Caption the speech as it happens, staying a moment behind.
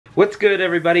What's good,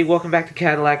 everybody? Welcome back to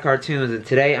Cadillac Cartoonz, and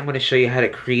today I'm going to show you how to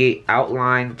create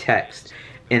outline text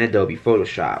in Adobe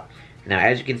Photoshop. Now,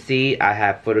 as you can see, I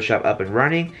have Photoshop up and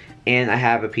running, and I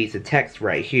have a piece of text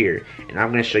right here, and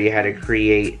I'm going to show you how to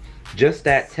create just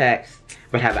that text,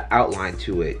 but have an outline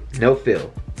to it, no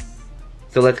fill.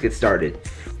 So let's get started.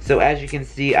 So as you can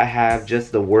see, I have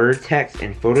just the word text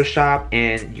in Photoshop,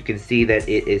 and you can see that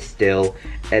it is still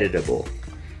editable.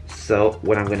 So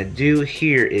what I'm going to do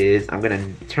here is I'm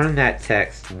going to turn that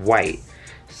text white.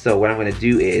 So what I'm going to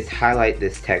do is highlight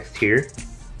this text here,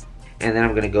 and then I'm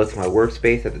going to go to my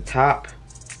workspace at the top,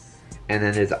 and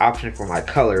then there's an option for my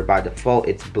color. By default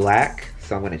it's black,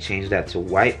 so I'm going to change that to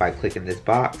white by clicking this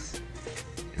box.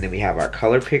 And then we have our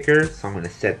color picker, so I'm going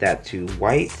to set that to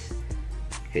white,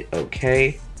 hit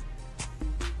OK.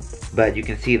 But you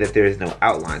can see that there is no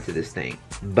outline to this thing.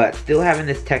 But still having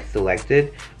this text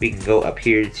selected, we can go up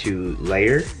here to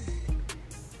layer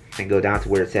and go down to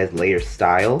where it says layer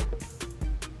style,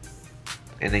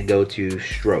 and then go to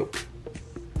stroke,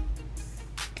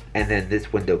 and then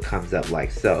this window comes up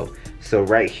like so. So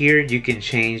right here you can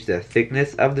change the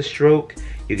thickness of the stroke,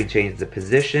 you can change the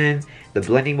position, the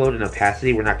blending mode and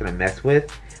opacity we're not going to mess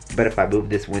with. But if I move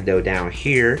this window down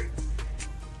here,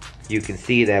 you can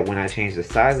see that when I change the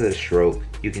size of the stroke,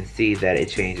 you can see that it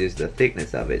changes the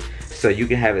thickness of it. So you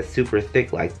can have it super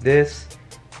thick like this,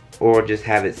 or just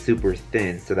have it super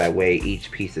thin, so that way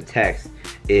each piece of text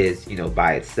is,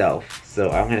 by itself. So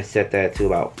I'm gonna set that to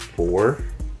about 4,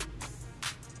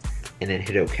 and then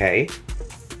hit OK.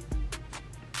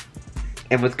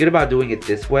 And what's good about doing it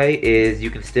this way is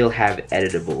you can still have it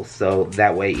editable. So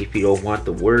that way, if you don't want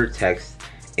the word text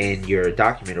in your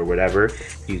document or whatever,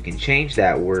 you can change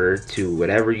that word to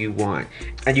whatever you want.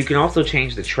 And you can also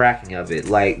change the tracking of it.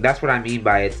 Like, that's what I mean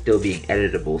by it still being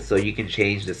editable. So you can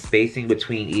change the spacing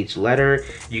between each letter.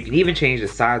 You can even change the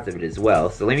size of it as well.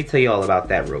 So let me tell you all about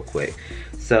that real quick.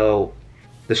 So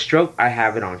the stroke, I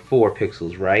have it on 4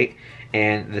 pixels, right?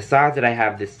 And the size that I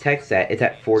have this text at, it's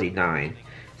at 49.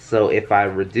 So if I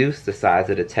reduce the size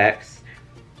of the text,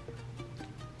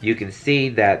 you can see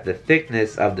that the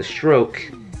thickness of the stroke,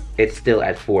 it's still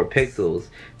at 4 pixels.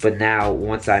 But now,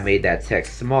 once I made that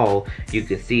text small, you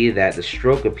can see that the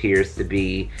stroke appears to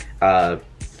be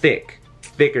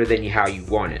thicker than how you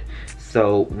want it.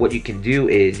 So what you can do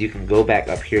is you can go back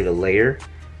up here to layer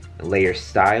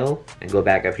style, and go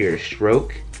back up here to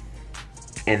stroke,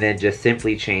 and then just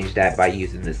simply change that by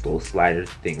using this little slider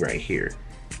thing right here.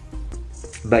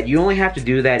 But you only have to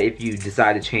do that if you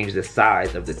decide to change the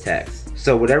size of the text.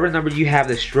 So whatever number you have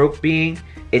the stroke being,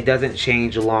 it doesn't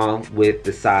change along with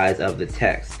the size of the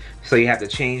text. So you have to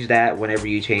change that whenever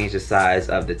you change the size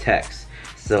of the text.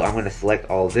 So I'm going to select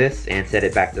all this and set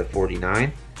it back to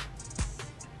 49.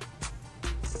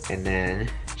 And then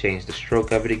change the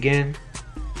stroke of it again,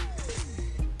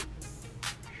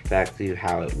 back to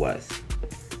how it was.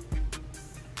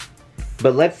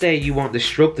 But let's say you want the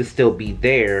stroke to still be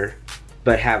there,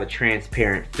 but have a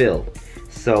transparent fill.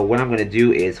 So what I'm going to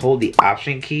do is hold the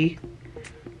Option key,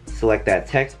 select that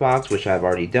text box, which I've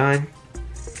already done,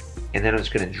 and then I'm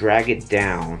just going to drag it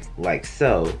down like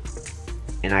so,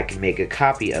 and I can make a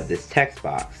copy of this text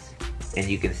box, and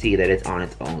you can see that it's on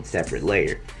its own separate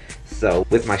layer. So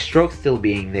with my stroke still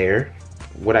being there,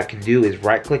 what I can do is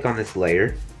right click on this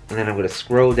layer, and then I'm going to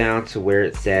scroll down to where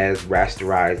it says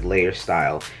rasterize layer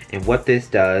style. And what this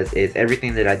does is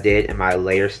everything that I did in my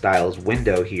layer styles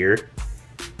window here,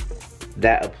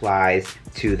 that applies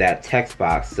to that text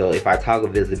box. So if I toggle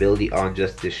visibility on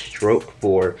just this stroke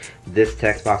for this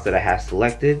text box that I have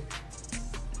selected,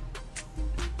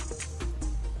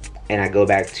 and I go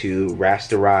back to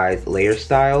rasterize layer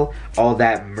style, all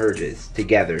that merges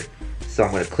together. So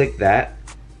I'm going to click that,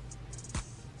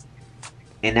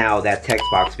 and now that text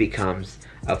box becomes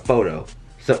a photo.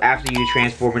 So after you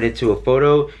transform it into a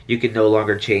photo, you can no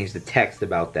longer change the text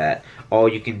about that. All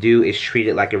you can do is treat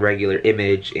it like a regular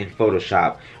image in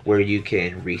Photoshop, where you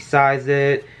can resize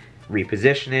it,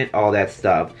 reposition it, all that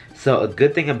stuff. So a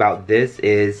good thing about this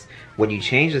is when you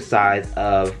change the size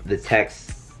of the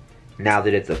text, now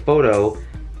that it's a photo,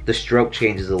 the stroke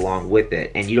changes along with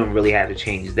it, and you don't really have to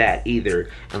change that either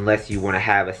unless you want to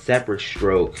have a separate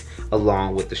stroke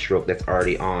along with the stroke that's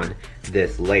already on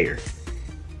this layer,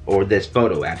 or this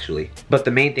photo actually. But the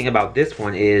main thing about this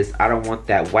one is I don't want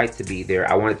that white to be there.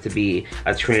 I want it to be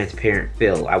a transparent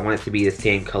fill. I want it to be the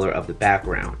same color of the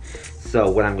background. So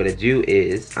what I'm going to do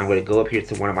is I'm going to go up here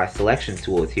to one of my selection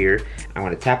tools here. I'm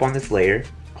going to tap on this layer,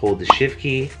 hold the Shift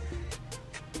key,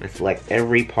 and select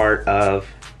every part of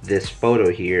this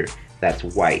photo here that's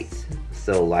white.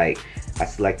 So like I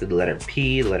selected the letter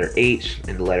P, the letter H,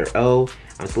 and the letter O.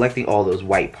 I'm selecting all those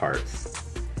white parts.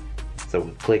 So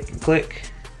we click and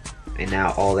click, and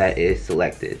now all that is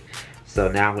selected. So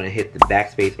now I'm going to hit the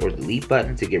backspace or delete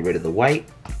button to get rid of the white.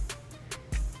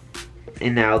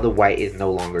 And now the white is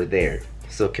no longer there.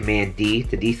 So Command D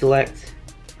to deselect.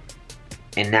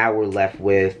 And now we're left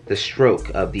with the stroke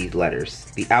of these letters,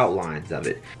 the outlines of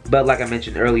it. But like I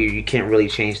mentioned earlier, you can't really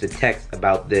change the text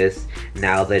about this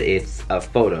now that it's a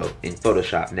photo in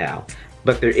Photoshop now.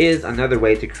 But there is another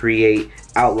way to create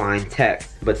outline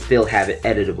text but still have it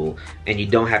editable, and you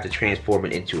don't have to transform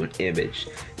it into an image.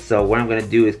 So what I'm going to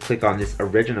do is click on this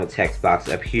original text box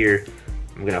up here.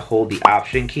 I'm going to hold the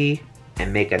Option key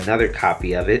and make another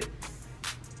copy of it,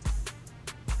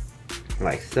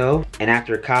 like so. And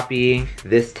after copying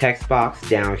this text box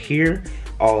down here,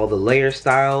 all the layer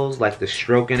styles, like the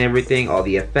stroke and everything, all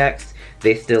the effects,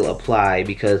 they still apply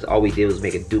because all we did was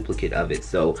make a duplicate of it.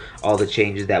 So all the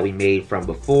changes that we made from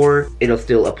before, it'll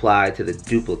still apply to the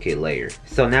duplicate layer.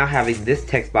 So now having this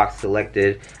text box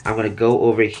selected, I'm going to go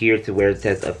over here to where it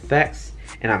says effects,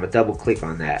 and I'm going to double click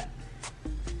on that.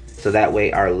 So that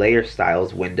way our layer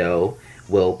styles window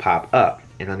will pop up.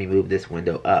 And let me move this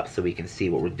window up so we can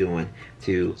see what we're doing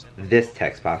to this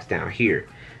text box down here.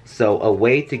 So a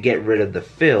way to get rid of the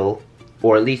fill,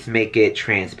 or at least make it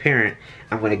transparent,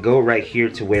 I'm going to go right here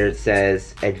to where it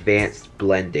says advanced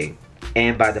blending.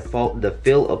 And by default, the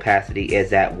fill opacity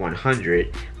is at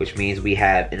 100, which means we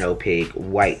have an opaque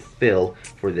white fill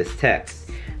for this text.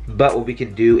 But what we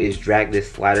can do is drag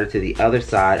this slider to the other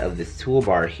side of this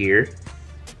toolbar here,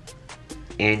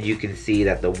 and you can see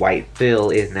that the white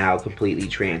fill is now completely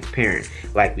transparent.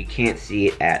 Like, we can't see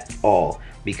it at all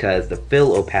because the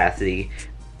fill opacity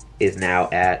is now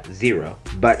at 0.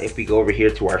 But if we go over here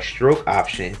to our stroke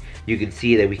option, you can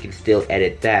see that we can still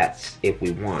edit that if we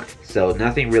want. So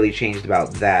nothing really changed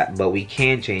about that, but we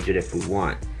can change it if we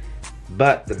want.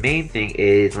 But the main thing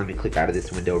is, let me click out of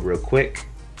this window real quick.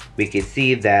 We can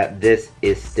see that this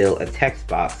is still a text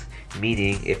box,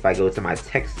 meaning if I go to my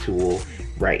text tool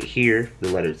right here, the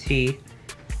letter T,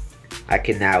 I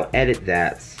can now edit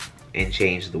that and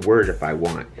change the word if I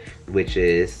want, which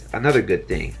is another good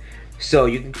thing. So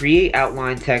you can create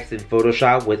outline text in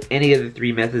Photoshop with any of the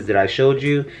 3 methods that I showed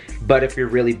you, but if you're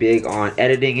really big on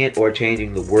editing it or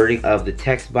changing the wording of the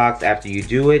text box after you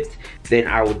do it, then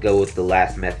I would go with the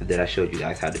last method that I showed you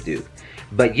guys how to do.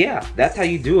 But yeah, that's how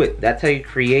you do it. That's how you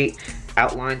create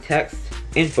outline text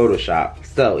in Photoshop.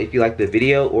 So if you liked the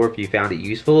video or if you found it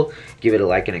useful, give it a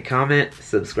like and a comment,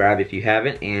 subscribe if you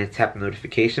haven't, and tap the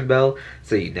notification bell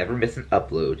so you never miss an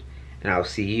upload. And I'll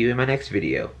see you in my next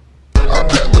video.